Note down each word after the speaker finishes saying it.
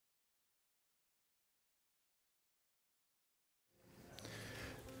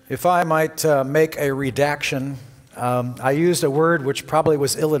If I might make a redaction, I used a word which probably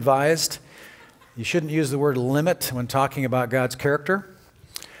was ill-advised. You shouldn't use the word limit when talking about God's character.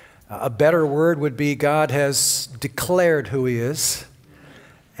 A better word would be God has declared who He is.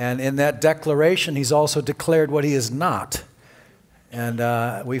 And in that declaration, He's also declared what He is not.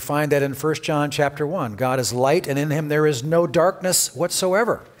 And we find that in 1 John chapter 1. God is light, and in Him there is no darkness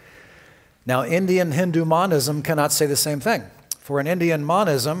whatsoever. Now, Indian Hindu monism cannot say the same thing. For in Indian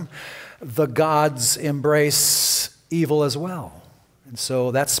monism, the gods embrace evil as well. And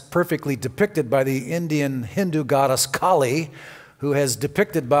so that's perfectly depicted by the Indian Hindu goddess Kali, who is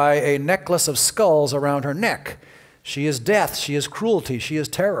depicted by a necklace of skulls around her neck. She is death, she is cruelty, she is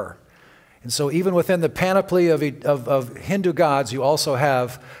terror. And so even within the panoply of Hindu gods, you also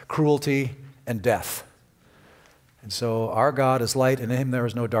have cruelty and death. And so our God is light, and in Him there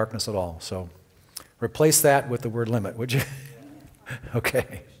is no darkness at all. So replace that with the word limit, would you?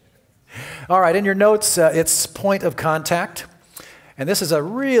 Okay. All right, in your notes, it's point of contact. And this is a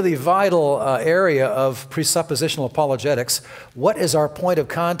really vital area of presuppositional apologetics. What is our point of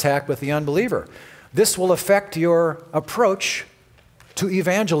contact with the unbeliever? This will affect your approach to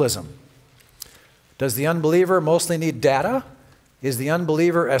evangelism. Does the unbeliever mostly need data? Is the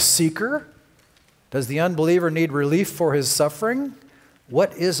unbeliever a seeker? Does the unbeliever need relief for his suffering?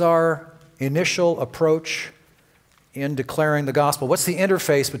 What is our initial approach in declaring the gospel? What's the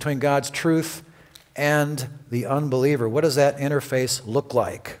interface between God's truth and the unbeliever? What does that interface look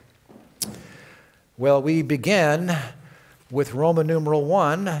like? Well, we begin with Roman numeral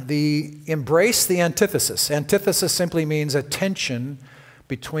 1, embrace the antithesis. Antithesis simply means a tension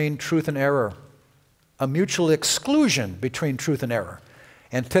between truth and error, a mutual exclusion between truth and error.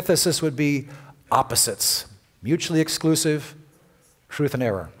 Antithesis would be opposites, mutually exclusive, truth and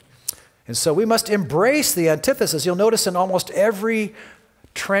error. And so we must embrace the antithesis. You'll notice in almost every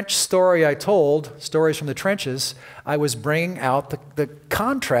trench story I told, stories from the trenches, I was bringing out the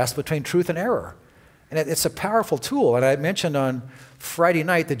contrast between truth and error. And it's a powerful tool. And I mentioned on Friday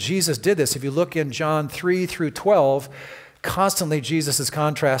night that Jesus did this. If you look in John 3 through 12, constantly Jesus is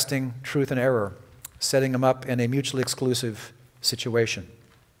contrasting truth and error, setting them up in a mutually exclusive situation.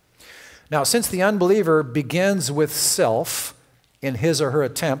 Now, since the unbeliever begins with self in his or her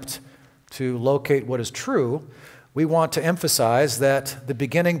attempt to locate what is true, we want to emphasize that the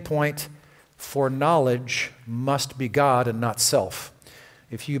beginning point for knowledge must be God and not self.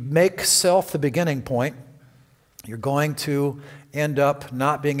 If you make self the beginning point, you're going to end up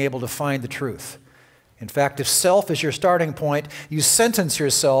not being able to find the truth. In fact, if self is your starting point, you sentence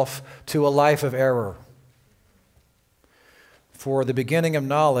yourself to a life of error. For the beginning of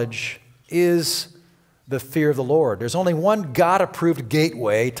knowledge is the fear of the Lord. There's only one God-approved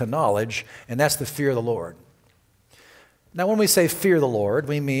gateway to knowledge, and that's the fear of the Lord. Now, when we say fear the Lord,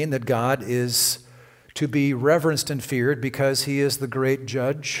 we mean that God is to be reverenced and feared because He is the great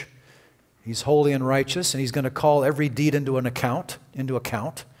judge. He's holy and righteous, and He's going to call every deed into account.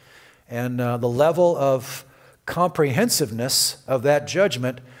 And the level of comprehensiveness of that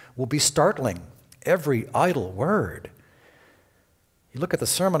judgment will be startling. Every idle word. You look at the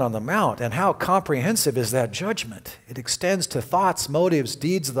Sermon on the Mount, and how comprehensive is that judgment? It extends to thoughts, motives,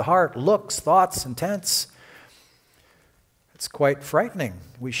 deeds of the heart, looks, thoughts, intents. It's quite frightening.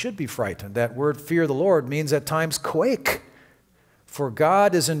 We should be frightened. That word fear the Lord means at times quake. For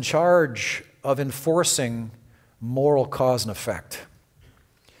God is in charge of enforcing moral cause and effect.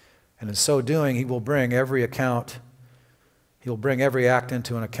 And in so doing, He will bring every account, He will bring every act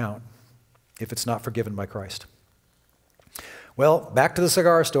into an account if it's not forgiven by Christ. Well, back to the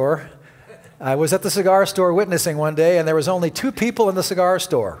cigar store. I was at the cigar store witnessing one day, and there was only 2 people in the cigar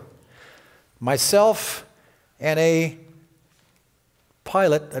store. Myself and a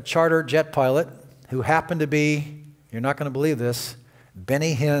pilot, a charter jet pilot, who happened to be, you're not going to believe this,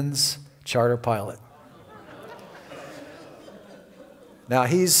 Benny Hinn's charter pilot. Now,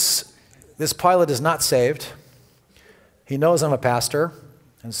 this pilot is not saved. He knows I'm a pastor,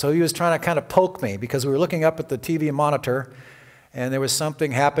 and so he was trying to kind of poke me because we were looking up at the TV monitor, and there was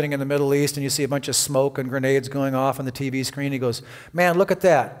something happening in the Middle East, and you see a bunch of smoke and grenades going off on the TV screen. He goes, "Man, look at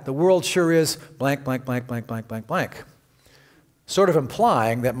that. The world sure is blank, blank, blank, blank, blank, blank, blank." Sort of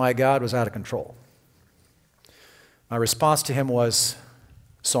implying that my God was out of control. My response to him was,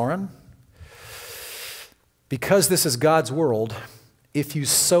 "Soren, because this is God's world, if you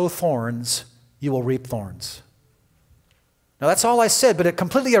sow thorns, you will reap thorns." Now that's all I said, but it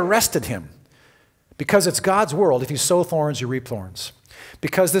completely arrested him. Because it's God's world, if you sow thorns, you reap thorns.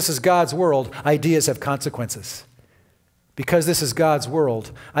 Because this is God's world, ideas have consequences. Because this is God's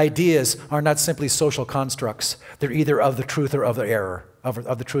world, ideas are not simply social constructs. They're either of the truth or of the error.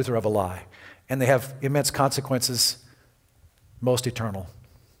 of the truth or of a lie. And they have immense consequences, most eternal.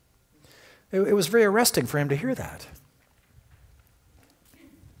 It was very arresting for him to hear that.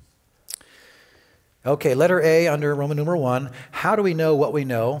 Okay, letter A under Roman numeral 1. How do we know what we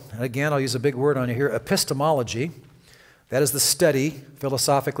know? And again, I'll use a big word on you here, epistemology. That is the study,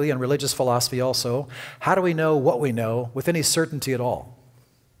 philosophically, and religious philosophy also. How do we know what we know with any certainty at all?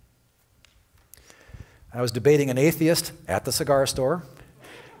 I was debating an atheist at the cigar store,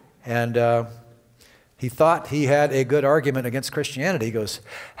 and he thought he had a good argument against Christianity. He goes,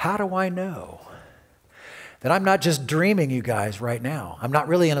 how do I know that I'm not just dreaming, you guys, right now? I'm not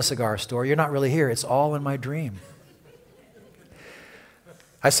really in a cigar store. You're not really here. It's all in my dream.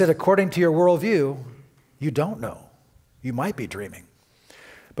 I said, according to your worldview, you don't know. You might be dreaming.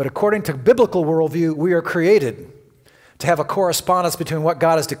 But according to biblical worldview, we are created to have a correspondence between what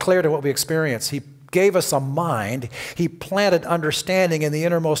God has declared and what we experience. He gave us a mind. He planted understanding in the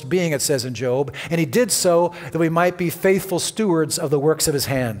innermost being, it says in Job, and he did so that we might be faithful stewards of the works of his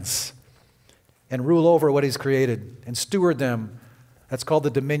hands and rule over what he's created and steward them. That's called the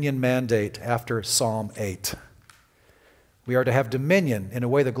dominion mandate after Psalm 8. We are to have dominion in a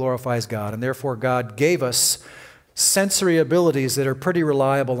way that glorifies God, and therefore God gave us sensory abilities that are pretty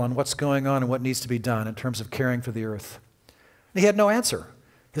reliable on what's going on and what needs to be done in terms of caring for the earth. And he had no answer.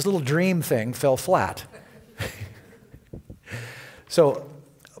 His little dream thing fell flat. So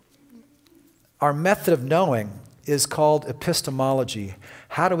our method of knowing is called epistemology.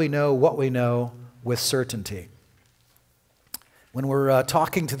 How do we know what we know with certainty? When we're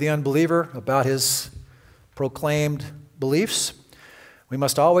talking to the unbeliever about his proclaimed beliefs, we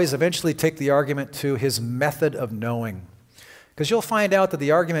must always eventually take the argument to his method of knowing. Because you'll find out that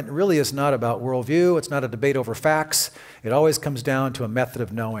the argument really is not about worldview. It's not a debate over facts. It always comes down to a method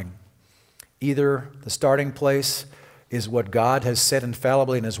of knowing. Either the starting place is what God has said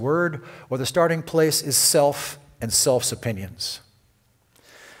infallibly in his word, or the starting place is self and self's opinions.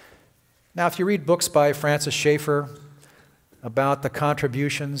 Now, if you read books by Francis Schaeffer about the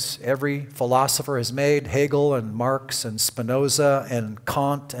contributions every philosopher has made, Hegel and Marx and Spinoza and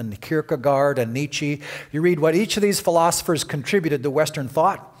Kant and Kierkegaard and Nietzsche, you read what each of these philosophers contributed to Western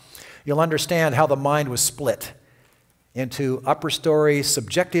thought, you'll understand how the mind was split into upper story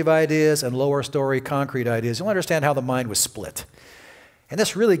subjective ideas and lower story concrete ideas. You'll understand how the mind was split. And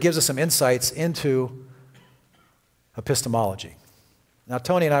this really gives us some insights into epistemology. Now,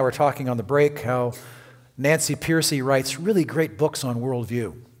 Tony and I were talking on the break how Nancy Pearcey writes really great books on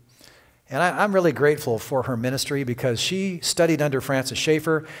worldview. And I'm really grateful for her ministry because she studied under Francis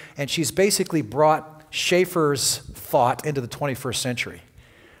Schaeffer, and she's basically brought Schaeffer's thought into the 21st century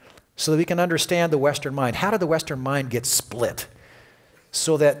so that we can understand the Western mind. How did the Western mind get split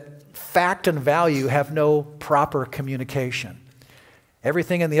so that fact and value have no proper communication?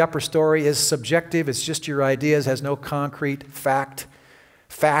 Everything in the upper story is subjective. It's just your ideas, has no concrete fact.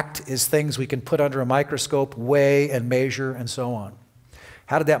 Fact is things we can put under a microscope, weigh and measure, and so on.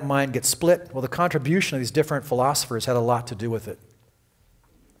 How did that mind get split? Well, the contribution of these different philosophers had a lot to do with it.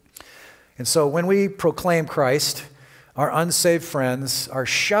 And so when we proclaim Christ, our unsaved friends are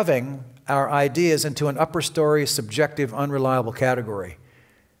shoving our ideas into an upper story, subjective, unreliable category.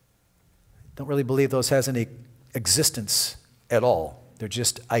 Don't really believe those has any existence at all. They're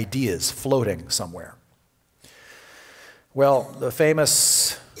just ideas floating somewhere. Well, the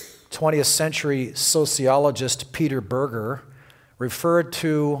famous 20th century sociologist Peter Berger referred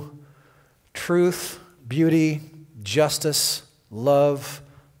to truth, beauty, justice, love,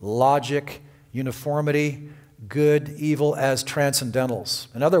 logic, uniformity, good, evil as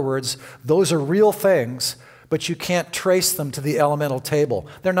transcendentals. In other words, those are real things, but you can't trace them to the elemental table.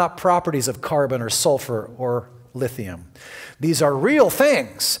 They're not properties of carbon or sulfur or lithium. These are real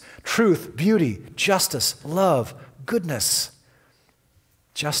things: truth, beauty, justice, love, goodness,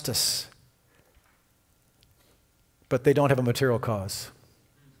 justice. But they don't have a material cause.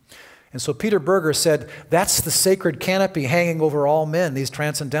 And so Peter Berger said, that's the sacred canopy hanging over all men, these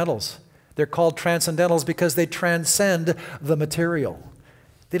transcendentals. They're called transcendentals because they transcend the material.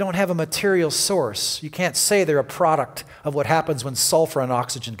 They don't have a material source. You can't say they're a product of what happens when sulfur and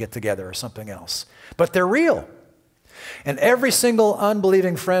oxygen get together or something else. But they're real. And every single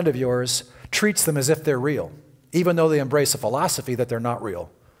unbelieving friend of yours treats them as if they're real, even though they embrace a philosophy that they're not real.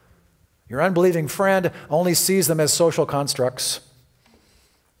 Your unbelieving friend only sees them as social constructs,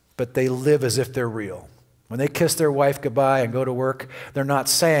 but they live as if they're real. When they kiss their wife goodbye and go to work, they're not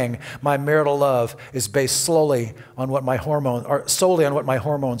saying, my marital love is based solely on what my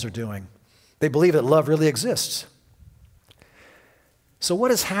hormones are doing. They believe that love really exists. So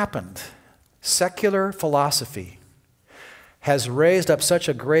what has happened? Secular philosophy has raised up such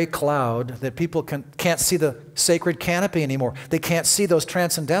a gray cloud that people can't see the sacred canopy anymore. They can't see those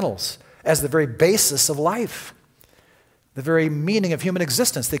transcendentals as the very basis of life, the very meaning of human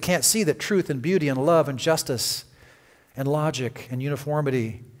existence. They can't see that truth and beauty and love and justice and logic and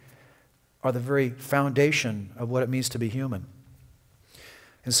uniformity are the very foundation of what it means to be human.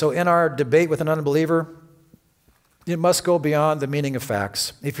 And so in our debate with an unbeliever, it must go beyond the meaning of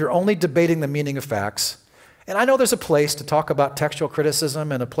facts. If you're only debating the meaning of facts, and I know there's a place to talk about textual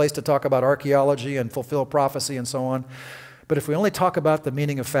criticism and a place to talk about archaeology and fulfill prophecy and so on, but if we only talk about the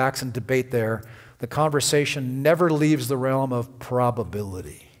meaning of facts and debate there, the conversation never leaves the realm of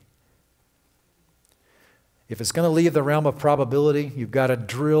probability. If it's going to leave the realm of probability, you've got to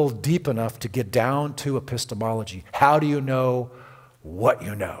drill deep enough to get down to epistemology. How do you know what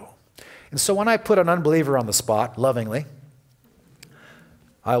you know? And so when I put an unbeliever on the spot, lovingly,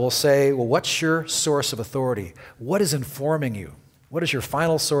 I will say, well, what's your source of authority? What is informing you? What is your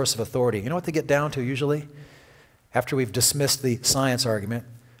final source of authority? You know what they get down to usually? After we've dismissed the science argument?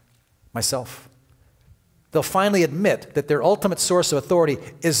 Myself. They'll finally admit that their ultimate source of authority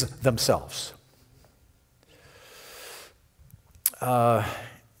is themselves.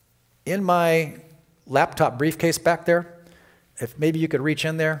 In my laptop briefcase back there, if maybe you could reach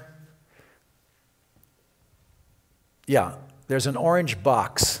in there. Yeah, there's an orange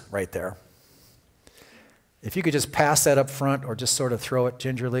box right there. If you could just pass that up front or just sort of throw it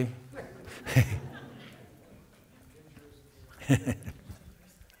gingerly.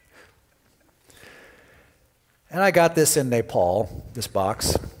 And I got this in Nepal, this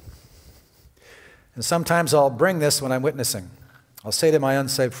box. And sometimes I'll bring this when I'm witnessing. I'll say to my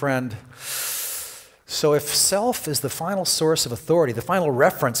unsaved friend, so if self is the final source of authority, the final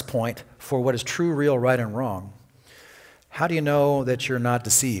reference point for what is true, real, right, and wrong, how do you know that you're not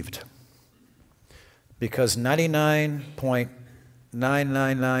deceived? Because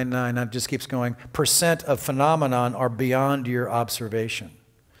 99.9999, it just keeps going, % of phenomenon are beyond your observation.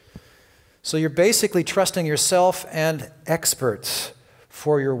 So you're basically trusting yourself and experts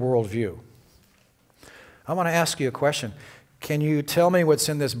for your worldview. I want to ask you a question. Can you tell me what's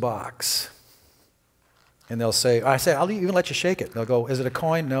in this box? And they'll say, I'll even let you shake it. They'll go, is it a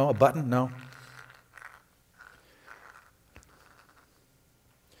coin? No. A button? No.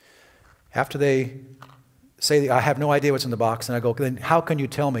 After they say, I have no idea what's in the box, and I go, then how can you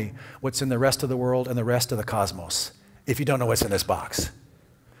tell me what's in the rest of the world and the rest of the cosmos if you don't know what's in this box?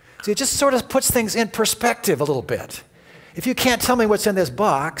 See, it just sort of puts things in perspective a little bit. If you can't tell me what's in this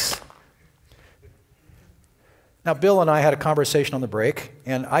box. Now, Bill and I had a conversation on the break,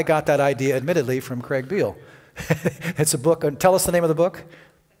 and I got that idea, admittedly, from Craig Beal. It's a book. Tell us the name of the book.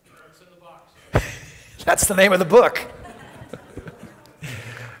 What's in the box? That's the name of the book.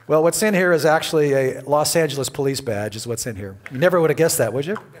 Well, what's in here is actually a Los Angeles police badge, is what's in here. You never would have guessed that, would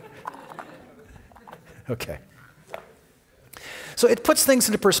you? Okay. So it puts things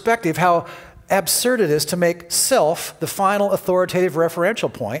into perspective how absurd it is to make self the final authoritative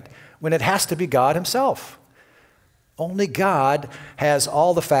referential point when it has to be God himself. Only God has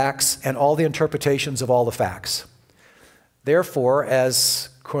all the facts and all the interpretations of all the facts. Therefore, as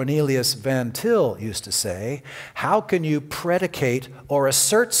Cornelius Van Til used to say, how can you predicate or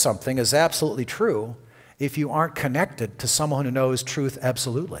assert something as absolutely true if you aren't connected to someone who knows truth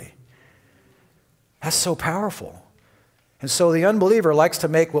absolutely? That's so powerful. And so the unbeliever likes to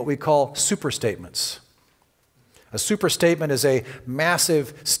make what we call superstatements. A superstatement is a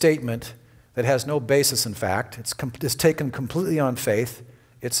massive statement that has no basis in fact. It's taken completely on faith.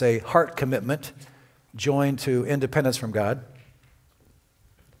 It's a heart commitment joined to independence from God.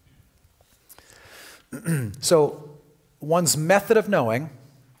 So one's method of knowing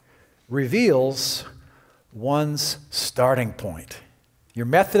reveals one's starting point. Your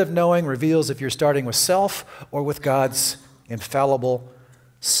method of knowing reveals if you're starting with self or with God's infallible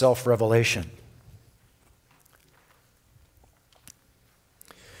self-revelation.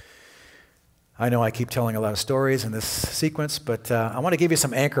 I know I keep telling a lot of stories in this sequence, but I want to give you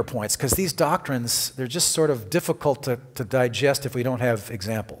some anchor points because these doctrines, they're just sort of difficult to digest if we don't have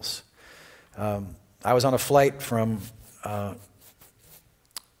examples. I was on a flight from I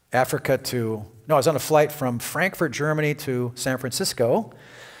was on a flight from Frankfurt, Germany to San Francisco,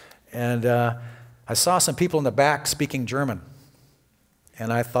 and I saw some people in the back speaking German.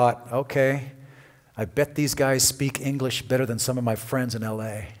 And I thought, okay, I bet these guys speak English better than some of my friends in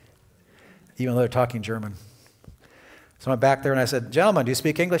LA, even though they're talking German. So I went back there and I said, gentlemen, do you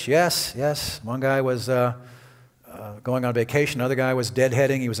speak English? Yes, yes. One guy was going on vacation. Another guy was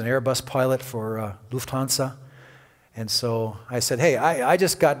deadheading. He was an Airbus pilot for Lufthansa. And so I said, hey, I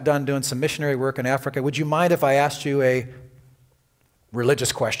just got done doing some missionary work in Africa. Would you mind if I asked you a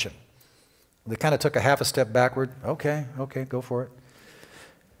religious question. They kind of took a half a step backward. Okay, go for it.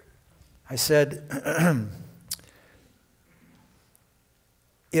 I said,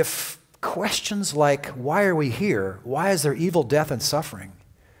 if questions like, why are we here? Why is there evil, death, and suffering?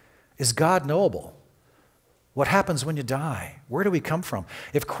 Is God knowable? What happens when you die? Where do we come from?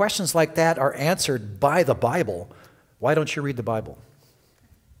 If questions like that are answered by the Bible, why don't you read the Bible?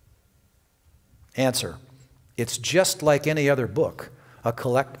 Answer. It's just like any other book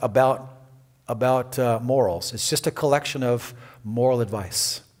about morals. It's just a collection of moral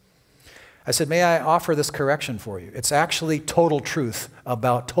advice. I said, may I offer this correction for you? It's actually total truth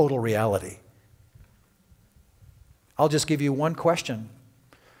about total reality. I'll just give you one question.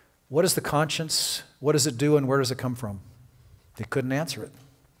 What is the conscience? What does it do, and where does it come from? They couldn't answer it.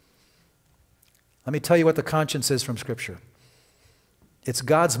 Let me tell you what the conscience is from Scripture. It's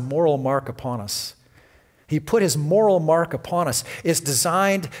God's moral mark upon us. He put His moral mark upon us. It's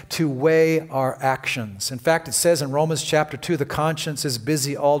designed to weigh our actions. In fact, it says in Romans chapter 2, the conscience is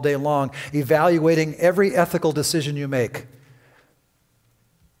busy all day long, evaluating every ethical decision you make.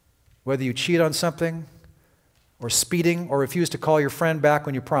 Whether you cheat on something, or speeding, or refuse to call your friend back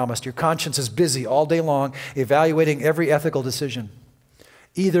when you promised, your conscience is busy all day long, evaluating every ethical decision,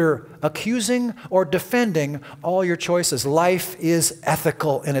 either accusing or defending all your choices. Life is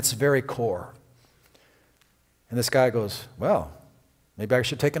ethical in its very core. And this guy goes, well, maybe I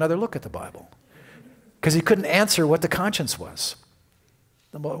should take another look at the Bible. Because he couldn't answer what the conscience was,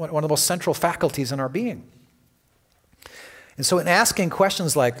 one of the most central faculties in our being. And so in asking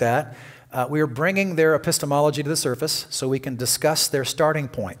questions like that, we are bringing their epistemology to the surface so we can discuss their starting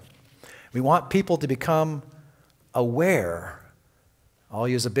point. We want people to become aware. I'll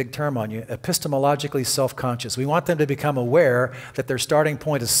use a big term on you, epistemologically self-conscious. We want them to become aware that their starting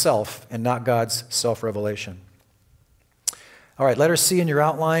point is self and not God's self-revelation. All right, letter C in your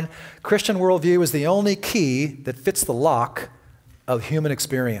outline. Christian worldview is the only key that fits the lock of human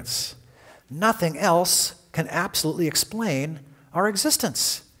experience. Nothing else can absolutely explain our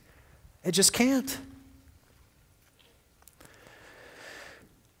existence. It just can't.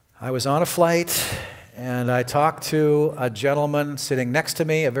 I was on a flight, and I talked to a gentleman sitting next to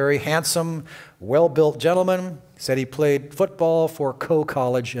me, a very handsome, well-built gentleman. He said he played football for Coe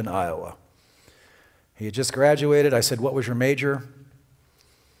College in Iowa. He had just graduated. I said, what was your major?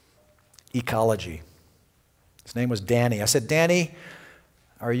 Ecology. His name was Danny. I said, Danny,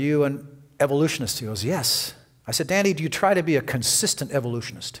 are you an evolutionist? He goes, yes. I said, Danny, do you try to be a consistent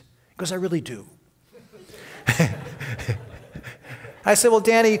evolutionist? He goes, I really do. I said, well,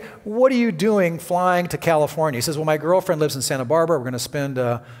 Danny, what are you doing flying to California? He says, well, my girlfriend lives in Santa Barbara. We're going to spend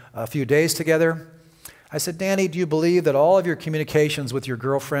a few days together. I said, Danny, do you believe that all of your communications with your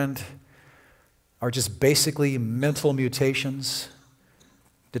girlfriend are just basically mental mutations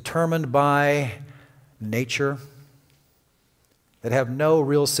determined by nature that have no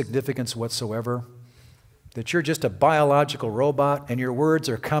real significance whatsoever? That you're just a biological robot and your words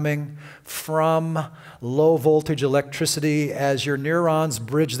are coming from low voltage electricity as your neurons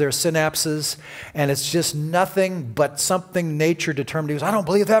bridge their synapses, and it's just nothing but something nature determined. He goes, I don't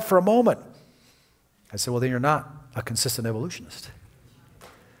believe that for a moment. I said, well, then you're not a consistent evolutionist.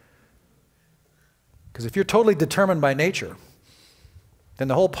 Because if you're totally determined by nature, then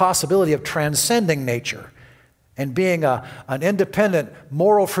the whole possibility of transcending nature and being an independent,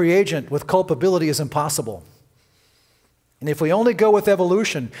 moral free agent with culpability is impossible. And if we only go with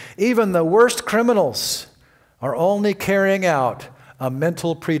evolution, even the worst criminals are only carrying out a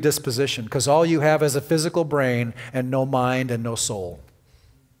mental predisposition, because all you have is a physical brain and no mind and no soul.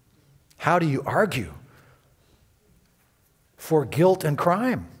 How do you argue for guilt and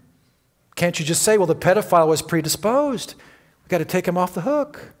crime? Can't you just say, well, the pedophile was predisposed? We've got to take him off the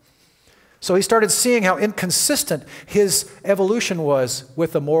hook. So he started seeing how inconsistent his evolution was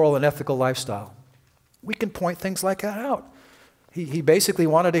with a moral and ethical lifestyle. We can point things like that out. He basically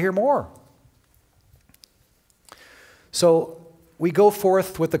wanted to hear more. So we go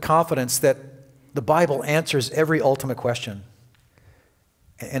forth with the confidence that the Bible answers every ultimate question.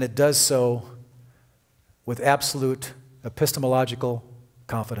 And it does so with absolute epistemological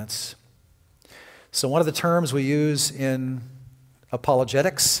confidence. So one of the terms we use in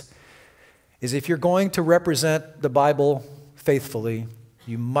apologetics is if you're going to represent the Bible faithfully,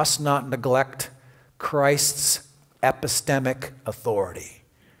 you must not neglect Christ's epistemic authority.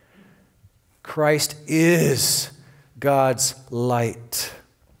 Christ is God's light.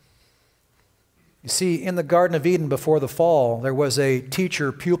 You see, in the Garden of Eden before the fall, there was a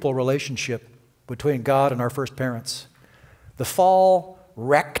teacher-pupil relationship between God and our first parents. The fall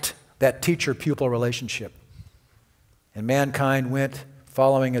wrecked that teacher-pupil relationship. and mankind went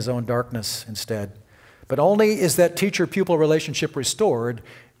following his own darkness instead. But only is that teacher-pupil relationship restored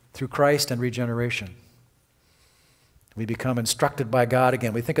through Christ and regeneration. We become instructed by God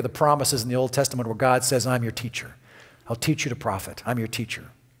again. We think of the promises in the Old Testament where God says, I'm your teacher. I'll teach you to profit. I'm your teacher.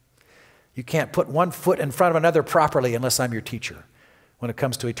 You can't put one foot in front of another properly unless I'm your teacher when it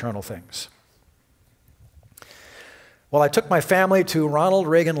comes to eternal things. Well, I took my family to Ronald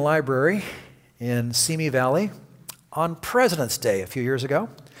Reagan Library in Simi Valley on President's Day a few years ago.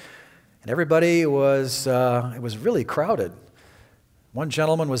 And everybody was, it was really crowded. One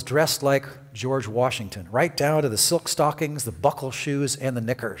gentleman was dressed like George Washington, right down to the silk stockings, the buckle shoes, and the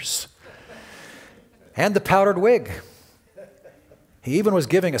knickers, and the powdered wig. He even was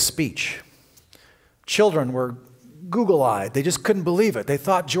giving a speech. Children were Google-eyed. They just couldn't believe it. They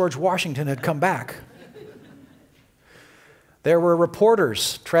thought George Washington had come back. There were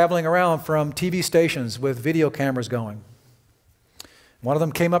reporters traveling around from TV stations with video cameras going. One of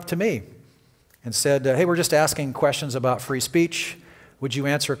them came up to me and said, hey, we're just asking questions about free speech. Would you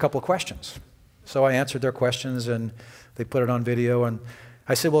answer a couple of questions? So I answered their questions, and they put it on video. And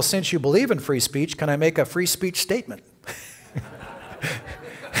I said, well, since you believe in free speech, can I make a free speech statement?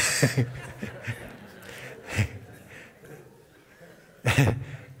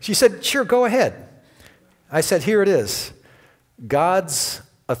 She said, sure, go ahead. I said, here it is. God's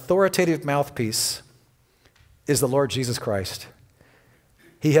authoritative mouthpiece is the Lord Jesus Christ.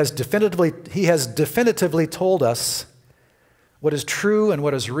 He has definitively told us what is true and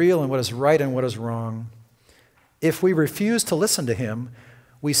what is real and what is right and what is wrong. If we refuse to listen to him,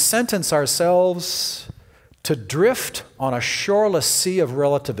 we sentence ourselves to drift on a shoreless sea of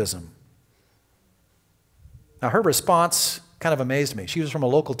relativism. Now, her response kind of amazed me. She was from a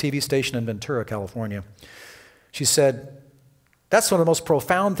local TV station in Ventura, California. She said, that's one of the most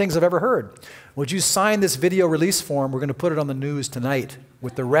profound things I've ever heard. Would you sign this video release form? We're going to put it on the news tonight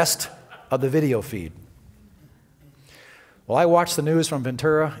with the rest of the video feed. Well, I watched the news from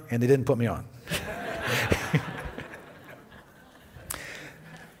Ventura, and they didn't put me on.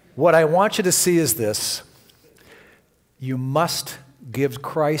 What I want you to see is this. You must give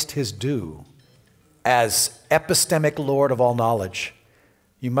Christ his due as epistemic Lord of all knowledge.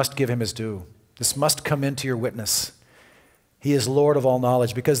 You must give him his due. This must come into your witness. He is Lord of all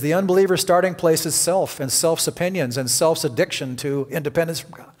knowledge, because the unbeliever's starting place is self and self's opinions and self's addiction to independence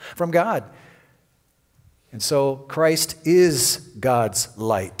from God. And so Christ is God's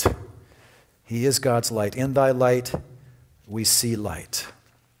light. He is God's light. In thy light we see light.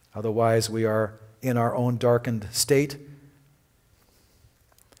 Otherwise we are in our own darkened state.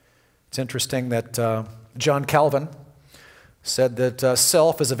 It's interesting that John Calvin said that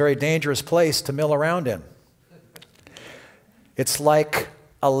self is a very dangerous place to mill around in. It's like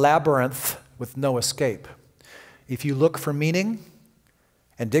a labyrinth with no escape. If you look for meaning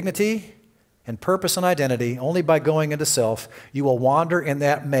and dignity and purpose and identity only by going into self, you will wander in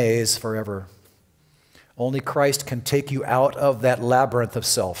that maze forever. Only Christ can take you out of that labyrinth of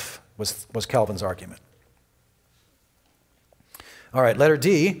self, was Calvin's argument. All right, letter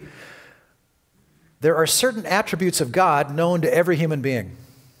D. There are certain attributes of God known to every human being.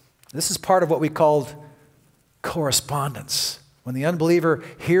 This is part of what we called correspondence. When the unbeliever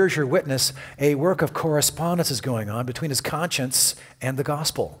hears your witness, a work of correspondence is going on between his conscience and the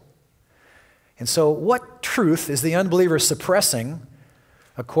gospel. And so what truth is the unbeliever suppressing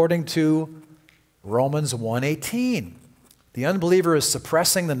according to Romans 1:18? The unbeliever is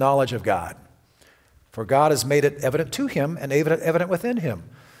suppressing the knowledge of God, for God has made it evident to him and evident within him.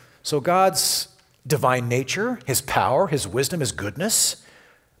 So God's divine nature, his power, his wisdom, his goodness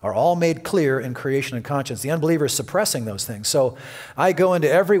are all made clear in creation and conscience. The unbeliever is suppressing those things. So I go into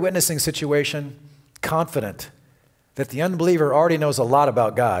every witnessing situation confident that the unbeliever already knows a lot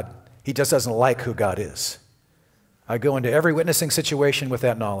about God. He just doesn't like who God is. I go into every witnessing situation with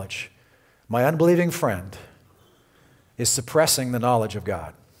that knowledge. My unbelieving friend is suppressing the knowledge of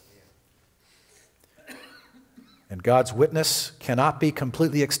God. And God's witness cannot be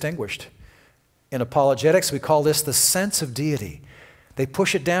completely extinguished. In apologetics, we call this the sense of deity. They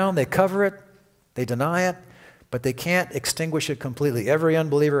push it down, they cover it, they deny it, but they can't extinguish it completely. Every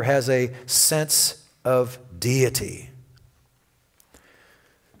unbeliever has a sense of deity.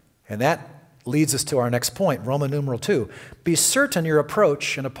 And that leads us to our next point, Roman numeral 2. Be certain your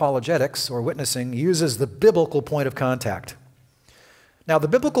approach in apologetics or witnessing uses the biblical point of contact. Now, the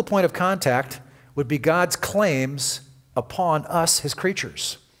biblical point of contact would be God's claims upon us, his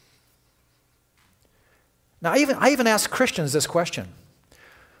creatures. Now, I even ask Christians this question.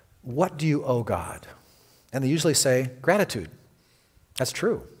 What do you owe God? And they usually say, gratitude. That's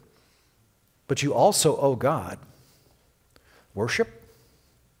true. But you also owe God worship,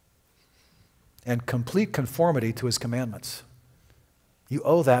 and complete conformity to his commandments. You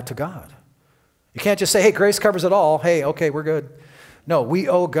owe that to God. You can't just say, hey, grace covers it all. Hey, okay, we're good. No, we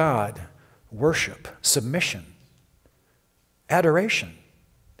owe God worship, submission, adoration,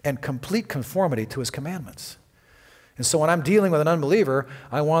 and complete conformity to his commandments. And so when I'm dealing with an unbeliever,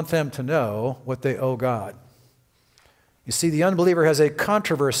 I want them to know what they owe God. You see, the unbeliever has a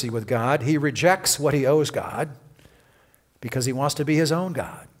controversy with God. He rejects what he owes God because he wants to be his own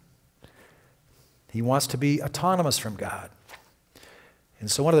God. He wants to be autonomous from God.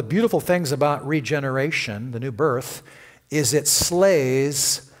 And so one of the beautiful things about regeneration, the new birth, is it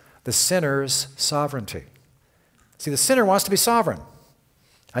slays the sinner's sovereignty. See, the sinner wants to be sovereign.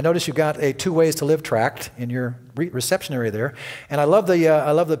 I notice you've got a 2 ways to live tract in your reception area there. And I love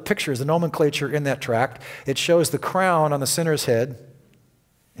the pictures, the nomenclature in that tract. It shows the crown on the sinner's head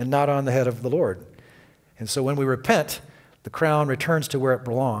and not on the head of the Lord. And so when we repent, the crown returns to where it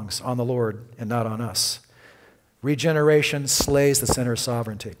belongs, on the Lord and not on us. Regeneration slays the sinner's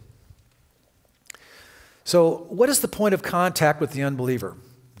sovereignty. So what is the point of contact with the unbeliever?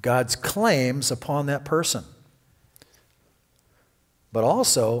 God's claims upon that person. But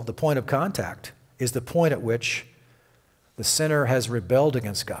also, the point of contact is the point at which the sinner has rebelled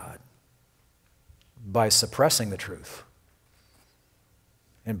against God by suppressing the truth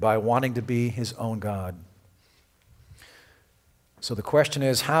and by wanting to be his own God. So the question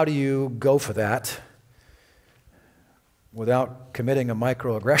is, how do you go for that without committing a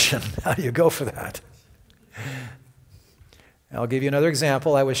microaggression? How do you go for that? I'll give you another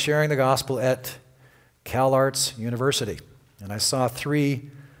example. I was sharing the gospel at CalArts University. And I saw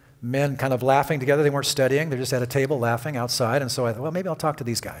 3 men kind of laughing together. They weren't studying. They just at a table laughing outside. And so I thought, well, maybe I'll talk to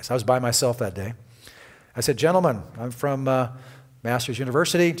these guys. I was by myself that day. I said, gentlemen, I'm from Masters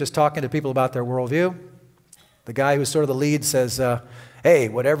University, just talking to people about their worldview. The guy who's sort of the lead says, hey,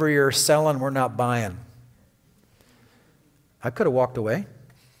 whatever you're selling, we're not buying. I could have walked away.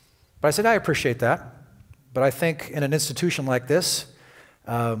 But I said, I appreciate that. But I think in an institution like this,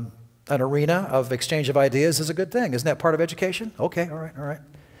 an arena of exchange of ideas is a good thing. Isn't that part of education? Okay, all right.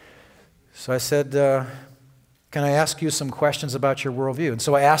 So I said, can I ask you some questions about your worldview? And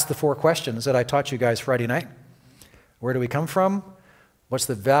so I asked the 4 questions that I taught you guys Friday night. Where do we come from? What's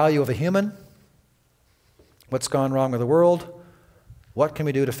the value of a human? What's gone wrong with the world? What can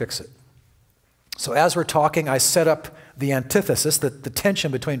we do to fix it? So as we're talking, I set up the antithesis, the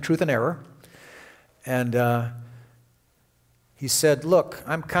tension between truth and error. And he said, look,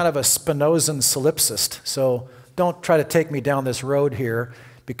 I'm kind of a Spinozan solipsist, so don't try to take me down this road here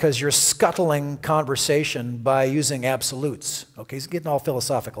because you're scuttling conversation by using absolutes. Okay, he's getting all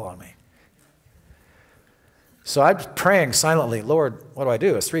philosophical on me. So I'm praying silently, Lord, what do I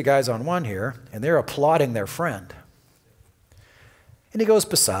do? There's 3 guys on one here, and they're applauding their friend. And he goes,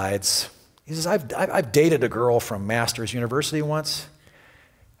 besides, he says, I've dated a girl from Masters University once,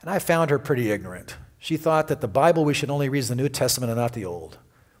 and I found her pretty ignorant. She thought that the Bible, we should only read the New Testament and not the Old.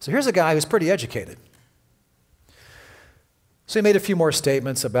 So here's a guy who's pretty educated. So he made a few more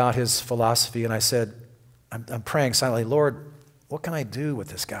statements about his philosophy, and I said, I'm praying silently, Lord, what can I do with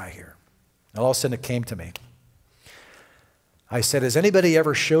this guy here? And all of a sudden it came to me. I said, has anybody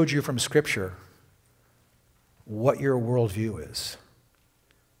ever showed you from Scripture what your worldview is?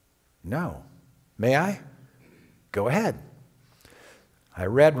 No. May I? Go ahead. I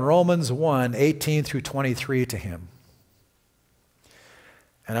read Romans 1, 18 through 23 to him.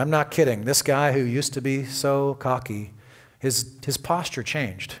 And I'm not kidding. This guy who used to be so cocky, his posture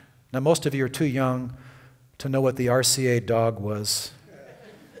changed. Now, most of you are too young to know what the RCA dog was.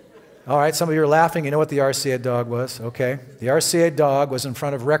 All right, some of you are laughing. You know what the RCA dog was. Okay. The RCA dog was in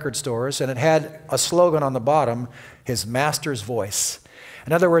front of record stores, and it had a slogan on the bottom, his master's voice.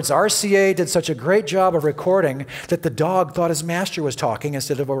 In other words, RCA did such a great job of recording that the dog thought his master was talking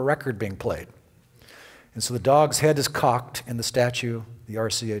instead of a record being played. And so the dog's head is cocked in the statue, the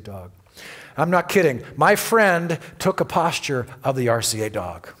RCA dog. I'm not kidding. My friend took a posture of the RCA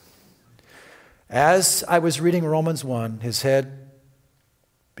dog. As I was reading Romans 1, his head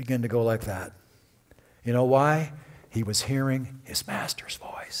began to go like that. You know why? He was hearing his master's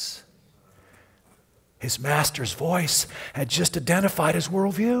voice. His master's voice had just identified his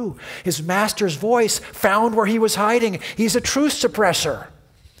worldview. His master's voice found where he was hiding. He's a truth suppressor.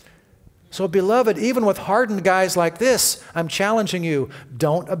 So, beloved, even with hardened guys like this, I'm challenging you,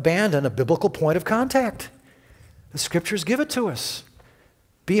 don't abandon a biblical point of contact. The Scriptures give it to us.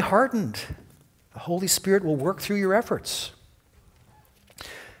 Be hardened. The Holy Spirit will work through your efforts.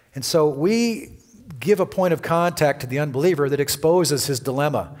 And so we give a point of contact to the unbeliever that exposes his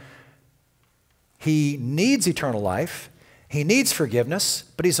dilemma. He needs eternal life. He needs forgiveness,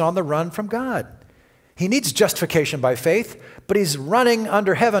 but he's on the run from God. He needs justification by faith, but he's running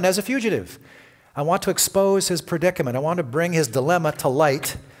under heaven as a fugitive. I want to expose his predicament. I want to bring his dilemma to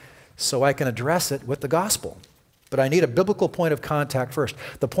light so I can address it with the gospel. But I need a biblical point of contact first.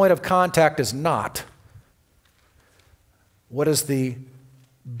 The point of contact is not, what is the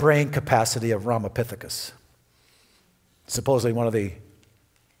brain capacity of Ramapithecus? Supposedly one of the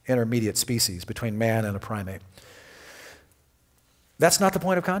intermediate species between man and a primate. That's not the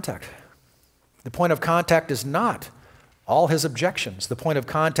point of contact. The point of contact is not all his objections. The point of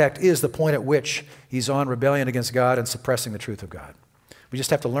contact is the point at which he's on rebellion against God and suppressing the truth of God. We just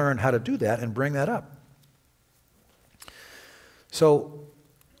have to learn how to do that and bring that up. So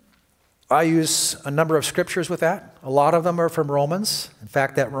I use a number of scriptures with that. A lot of them are from Romans. In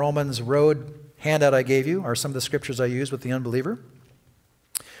fact, that Romans Road handout I gave you are some of the scriptures I use with the unbeliever.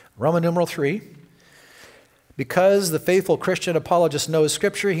 Roman numeral 3. Because the faithful Christian apologist knows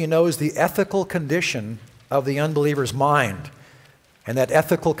Scripture, he knows the ethical condition of the unbeliever's mind. And that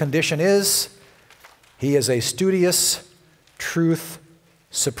ethical condition is, he is a studious truth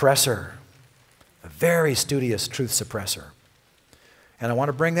suppressor. A very studious truth suppressor. And I want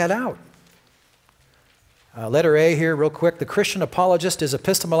to bring that out. Letter A here, real quick. The Christian apologist is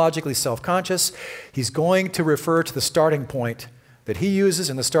epistemologically self-conscious. He's going to refer to the starting point that he uses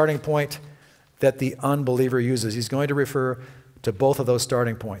and the starting point that the unbeliever uses. He's going to refer to both of those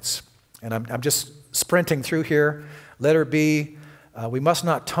starting points. And I'm just sprinting through here. Letter B, we must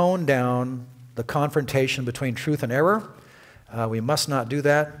not tone down the confrontation between truth and error. We must not do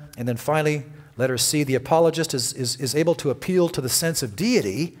that. And then finally, letter C, the apologist is able to appeal to the sense of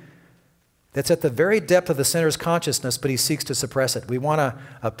deity that's at the very depth of the sinner's consciousness, but he seeks to suppress it. We want to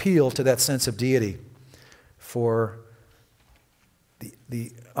appeal to that sense of deity. For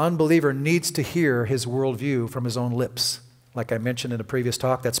the unbeliever needs to hear his worldview from his own lips. Like I mentioned in a previous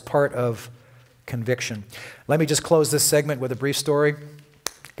talk, that's part of conviction. Let me just close this segment with a brief story.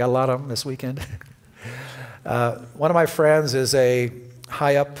 Got a lot of them this weekend. One of my friends is a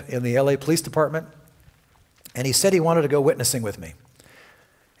high up in the LA Police Department, and he said he wanted to go witnessing with me.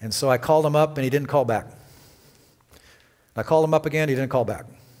 And so I called him up, and he didn't call back. I called him up again, he didn't call back.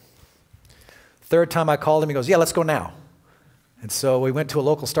 Third time I called him, he goes, yeah, let's go now. And so we went to a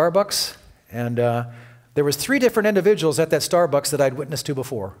local Starbucks, and there was 3 different individuals at that Starbucks that I'd witnessed to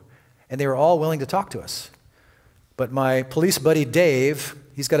before, and they were all willing to talk to us. But my police buddy Dave,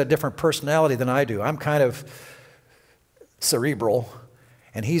 he's got a different personality than I do. I'm kind of cerebral,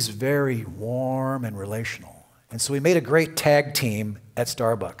 and he's very warm and relational. And so we made a great tag team at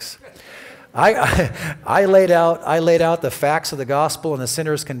Starbucks. I laid out the facts of the gospel and the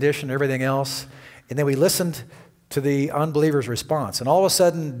sinner's condition and everything else, and then we listened to the unbeliever's response. And all of a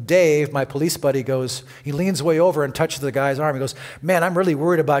sudden, Dave, my police buddy, he leans way over and touches the guy's arm. He goes, man, I'm really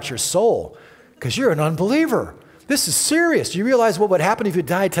worried about your soul because you're an unbeliever. This is serious. Do you realize what would happen if you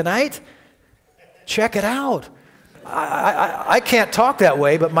died tonight? Check it out. I can't talk that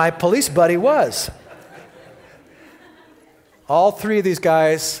way, but my police buddy was. All 3 of these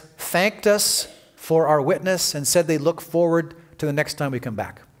guys thanked us for our witness and said they look forward to the next time we come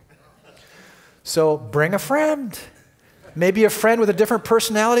back. So bring a friend. Maybe a friend with a different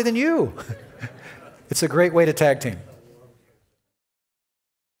personality than you. It's a great way to tag team.